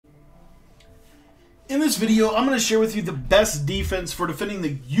In this video, I'm going to share with you the best defense for defending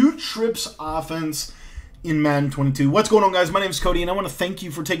the U-Trips offense in Madden 22. What's going on, guys? My name is Cody, and I want to thank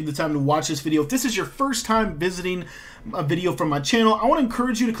you for taking the time to watch this video. If this is your first time visiting a video from my channel, I want to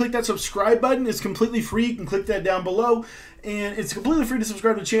encourage you to click that subscribe button. It's completely free. You can click that down below, and it's completely free to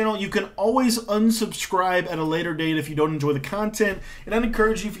subscribe to the channel. You can always unsubscribe at a later date if you don't enjoy the content, and I'd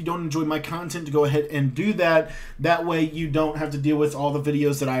encourage you, if you don't enjoy my content, to go ahead and do that. That way you don't have to deal with all the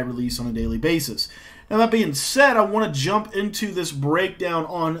videos that I release on a daily basis. Now, that being said, I want to jump into this breakdown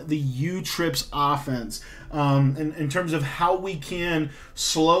on the U-Trips offense in terms of how we can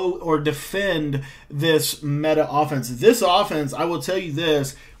slow or defend this meta offense. This offense, I will tell you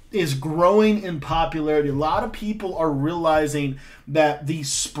this, is growing in popularity. A lot of people are realizing that the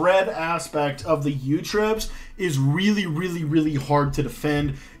spread aspect of the U-Trips is really hard to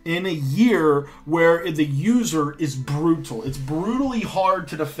defend in a year where the user is brutal. It's brutally hard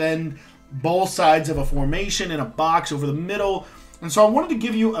to defend both sides of a formation in a box over the middle. And so I wanted to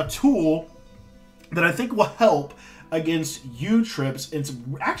give you a tool that I think will help against U-Trips. It's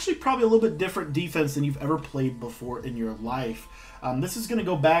actually probably a little bit different defense than you've ever played before in your life. This is going to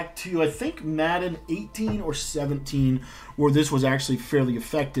go back to, I think, Madden 18 or 17, where this was actually fairly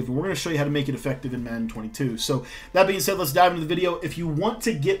effective. And we're going to show you how to make it effective in Madden 22. So that being said, let's dive into the video. If you want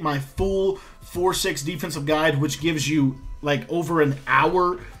to get my full 4-6 defensive guide, which gives you like over an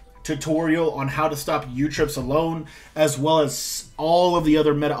hour tutorial on how to stop U-Trips alone, as well as all of the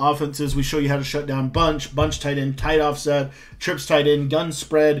other meta offenses. We show you how to shut down bunch tight end, tight offset, trips tight end, gun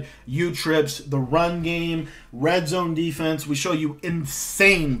spread, U-Trips, the run game, red zone defense. We show you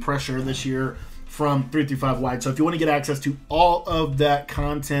insane pressure this year from 3-5 wide. So if you want to get access to all of that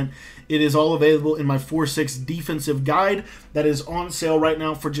content, it is all available in my 4-6 defensive guide that is on sale right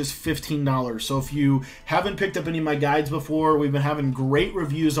now for just $15. So if you haven't picked up any of my guides before, we've been having great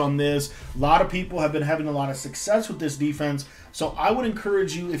reviews on this. A lot of people have been having a lot of success with this defense. So I would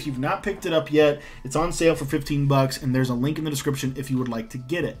encourage you, if you've not picked it up yet, it's on sale for 15 bucks, and there's a link in the description if you would like to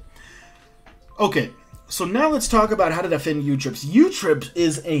get it. Okay. So now let's talk about how to defend U-Trips. U-Trips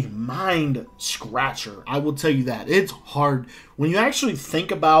is a mind scratcher. I will tell you that. It's hard. When you actually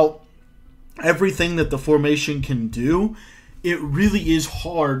think about everything that the formation can do, it really is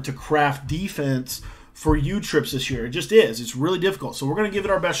hard to craft defense for U-Trips this year. It just is. It's really difficult. So we're going to give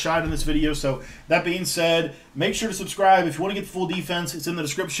it our best shot in this video. So that being said, make sure to subscribe. If you want to get the full defense, it's in the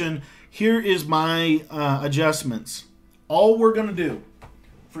description. Here is my adjustments. All we're going to do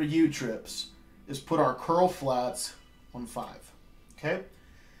for U-Trips is put our curl flats on 5, okay?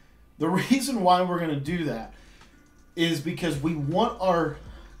 The reason why we're going to do that is because we want our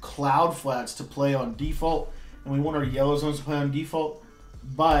cloud flats to play on default, and we want our yellow zones to play on default,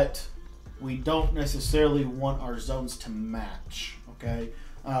 but we don't necessarily want our zones to match, okay?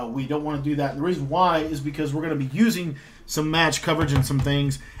 We don't want to do that. And the reason why is because we're going to be using some match coverage and some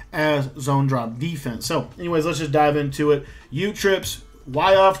things as zone drop defense. So anyways, let's just dive into it. U-Trips,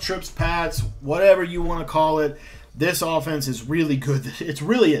 Y-off trips, pats, whatever you want to call it. This offense is really good. It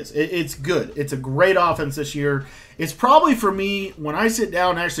really is. It's good. It's a great offense this year. It's probably, for me, when I sit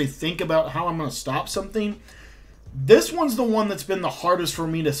down and actually think about how I'm going to stop something, this one's the one that's been the hardest for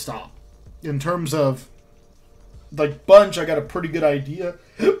me to stop. In terms of, like, bunch, I got a pretty good idea.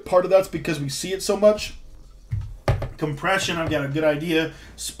 Part of that's because we see it so much. Compression, I've got a good idea.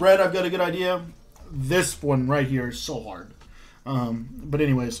 Spread, I've got a good idea. This one right here is so hard. But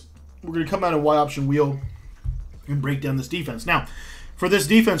anyways, we're going to come out of Y option wheel and break down this defense. Now, for this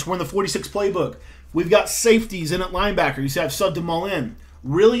defense, we're in the 46 playbook. We've got safeties in at linebacker. You see I've subbed them all in.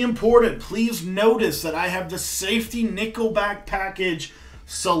 Really important. Please notice that I have the safety nickelback package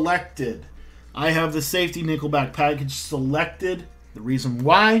selected. I have the safety nickelback package selected. The reason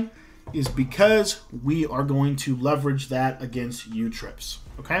why is because we are going to leverage that against U-Trips.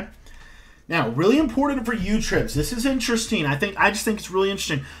 Okay? Now, really important for U-Trips. This is interesting. I just think it's really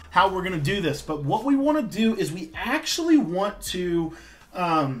interesting how we're going to do this. But what we want to do is we actually want to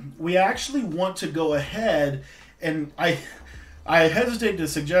go ahead, and I hesitate to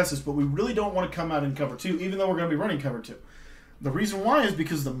suggest this, but we really don't want to come out in cover 2, even though we're going to be running cover 2. The reason why is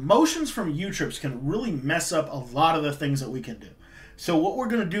because the motions from U-Trips can really mess up a lot of the things that we can do. So what we're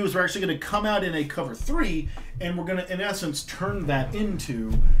going to do is we're actually going to come out in a cover 3, and we're going to, in essence, turn that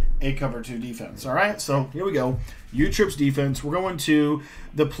into a cover 2 defense. All right, so here we go. U-Trips defense. We're going to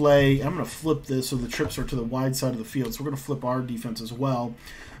the play. I'm going to flip this so the trips are to the wide side of the field. So we're going to flip our defense as well.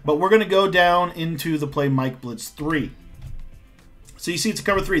 But we're going to go down into the play Mike Blitz 3. So you see it's a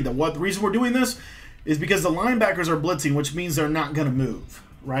cover 3. The reason we're doing this is because the linebackers are blitzing, which means they're not going to move,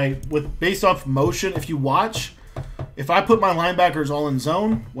 right? Based off motion, if you watch, If I put my linebackers all in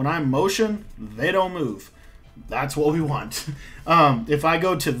zone, when I'm motion, they don't move. That's what we want. If I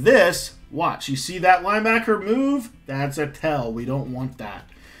go to this, watch. You see that linebacker move? That's a tell. We don't want that.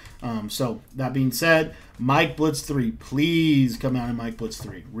 So that being said, Mike Blitz 3. Please come out in Mike Blitz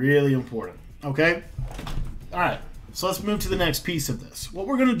 3. Really important. Okay? All right. So let's move to the next piece of this. What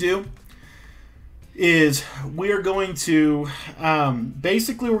we're going to do is we're going to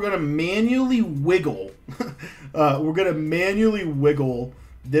basically we're going to manually wiggle. We're going to manually wiggle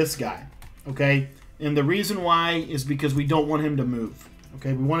this guy. Okay? And the reason why is because we don't want him to move.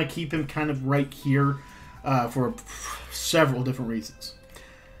 Okay? We want to keep him kind of right here for several different reasons.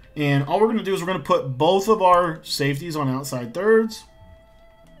 And all we're going to do is we're going to put both of our safeties on outside thirds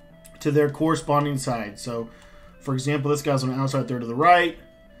to their corresponding sides. So, for example, this guy's on the outside third to the right.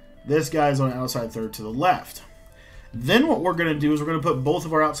 This guy's on the outside third to the left. Then what we're going to do is we're going to put both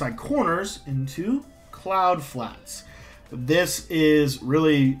of our outside corners into cloud flats. This is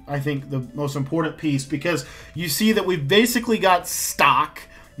really, I think, the most important piece because you see that we've basically got stock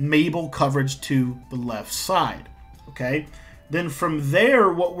Mabel coverage to the left side. Okay? Then from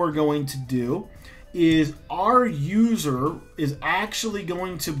there, what we're going to do is our user is actually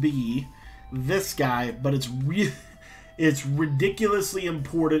going to be this guy, but it's ridiculously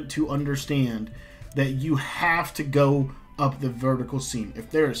important to understand that you have to go up the vertical seam.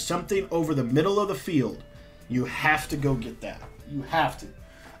 If there is something over the middle of the field, you have to go get that. You have to.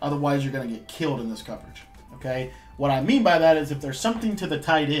 Otherwise, you're going to get killed in this coverage. Okay? What I mean by that is if there's something to the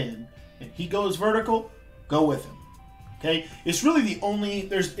tight end and he goes vertical, go with him. Okay, it's really the only,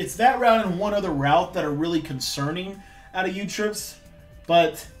 it's that route and one other route that are really concerning out of U-trips,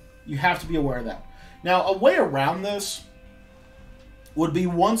 but you have to be aware of that. Now, a way around this would be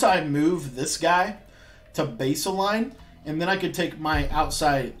once I move this guy to base align, and then I could take my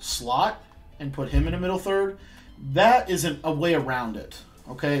outside slot and put him in the middle third. That isn't a way around it.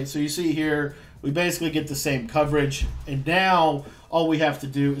 Okay, so you see here, we basically get the same coverage, and now all we have to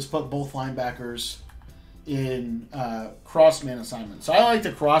do is put both linebackers in crossman assignment. So I like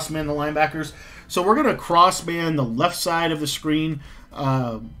to crossman the linebackers. So we're going to crossman the left side of the screen.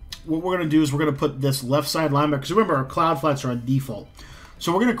 What we're going to do is we're going to put this left side linebacker. Because remember, our cloud flats are on default.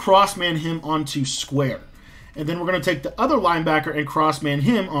 So we're going to crossman him onto square. And then we're going to take the other linebacker and crossman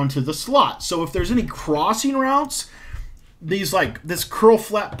him onto the slot. So if there's any crossing routes, this curl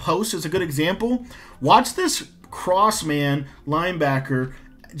flat post is a good example. Watch this crossman linebacker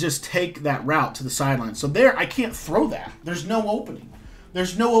just take that route to the sideline. So there, I can't throw that. There's no opening.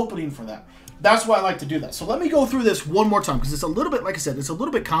 There's no opening for that. That's why I like to do that. So let me go through this one more time because it's a little bit, like I said, it's a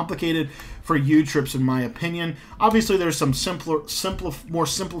little bit complicated for U-trips in my opinion. Obviously, there's some more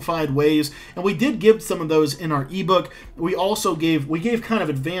simplified ways, and we did give some of those in our ebook. We also gave kind of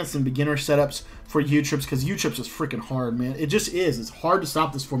advanced and beginner setups for U-trips because U-trips is freaking hard, man. It just is. It's hard to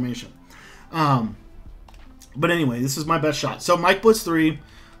stop this formation. But anyway, this is my best shot. So Mike Blitz 3.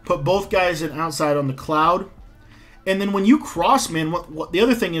 Put both guys in outside on the cloud. And then when you crossman, what the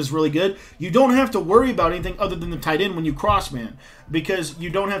other thing is really good, you don't have to worry about anything other than the tight end when you crossman because you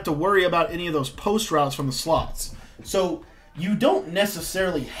don't have to worry about any of those post routes from the slots. So you don't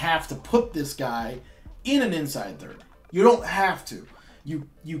necessarily have to put this guy in an inside third. You don't have to.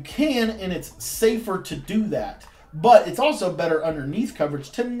 You can, and it's safer to do that. But it's also better underneath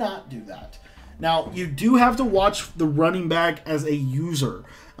coverage to not do that. Now, you do have to watch the running back as a user.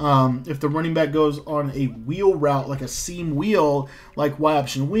 If the running back goes on a wheel route, like a seam wheel, like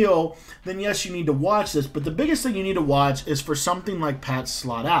Y-option wheel, then yes, you need to watch this. But the biggest thing you need to watch is for something like Pat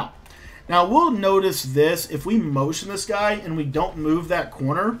slot out. Now, we'll notice this. If we motion this guy and we don't move that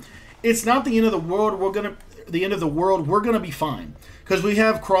corner, it's not the end of the world. We're going to be fine because we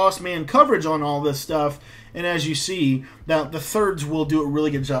have cross-man coverage on all this stuff. And as you see, that the thirds will do a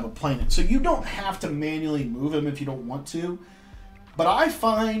really good job of playing it. So you don't have to manually move him if you don't want to. But I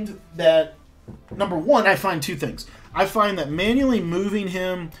find that, number one, I find two things. I find that manually moving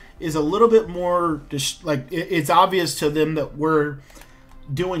him is a little bit more, like, it's obvious to them that we're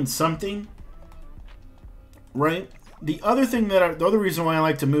doing something, right? The other thing the other reason why I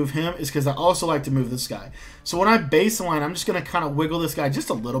like to move him is because I also like to move this guy. So when I base align, I'm just going to kind of wiggle this guy just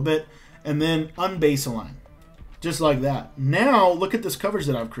a little bit and then unbase align. Just like that. Now, look at this coverage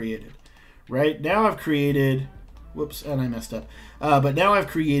that I've created, right? Now I've created, whoops, and I messed up. But now I've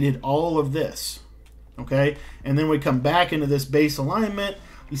created all of this, okay? And then we come back into this base alignment.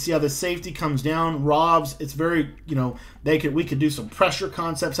 You see how the safety comes down, robs. It's very, we could do some pressure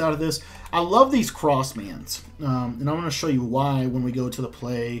concepts out of this. I love these crossmans, and I'm going to show you why when we go to the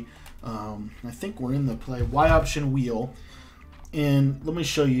play. I think we're in the play Y-option wheel, and let me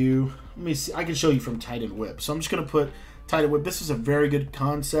show you. me see. I can show you from tight end whip. So I'm just going to put tight end whip. This is a very good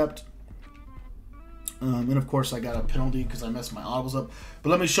concept. And of course, I got a penalty because I messed my audibles up. But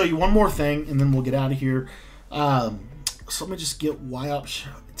let me show you one more thing, and then we'll get out of here. So let me just get Y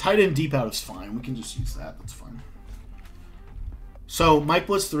option. Tight end deep out is fine. We can just use that. That's fine. So Mike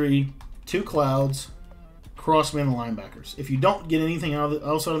Blitz 3, 2 clouds, crossman the linebackers. If you don't get anything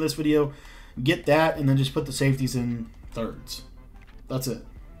else out of this video, get that, and then just put the safeties in thirds. That's it,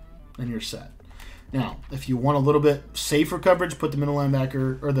 and you're set. Now, if you want a little bit safer coverage, put the middle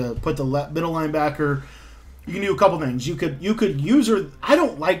linebacker or put the middle linebacker. You can do a couple things. You could user. I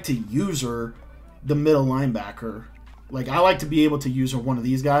don't like to user the middle linebacker. Like, I like to be able to user one of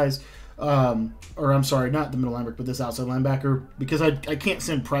these guys, or I'm sorry, not the middle linebacker, but this outside linebacker, because I can't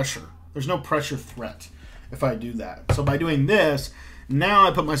send pressure. There's no pressure threat if I do that. So by doing this, now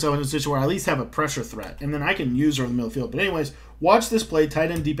I put myself in a situation where I at least have a pressure threat, and then I can use her in the middle of the field. But anyways, watch this play,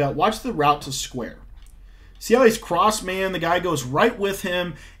 tight end deep out. Watch the route to square. See how he's cross man? The guy goes right with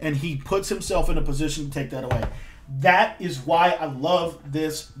him, and he puts himself in a position to take that away. That is why I love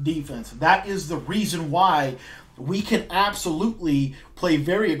this defense. That is the reason why we can absolutely play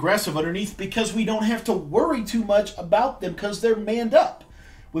very aggressive underneath, because we don't have to worry too much about them because they're manned up.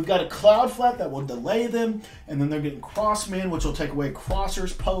 We've got a cloud flat that will delay them, and then they're getting cross man, which will take away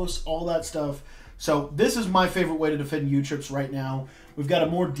crossers, posts, all that stuff. So this is my favorite way to defend U-trips right now. We've got a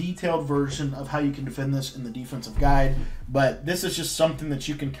more detailed version of how you can defend this in the defensive guide, but this is just something that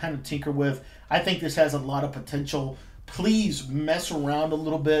you can kind of tinker with. I think this has a lot of potential. Please mess around a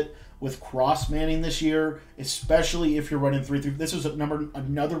little bit with cross-manning this year, especially if you're running 3-3. This is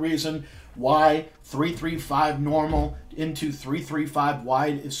another reason why 3-3-5 normal into 3-3-5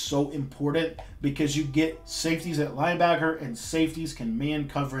 wide is so important, because you get safeties at linebacker, and safeties can man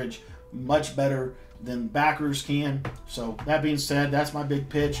coverage much better than backers can. So that being said, that's my big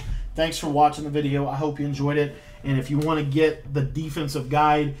pitch. Thanks for watching the video. I hope you enjoyed it. And if you want to get the defensive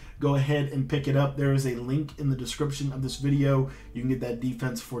guide, go ahead and pick it up. There is a link in the description of this video. You can get that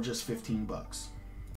defense for just $15.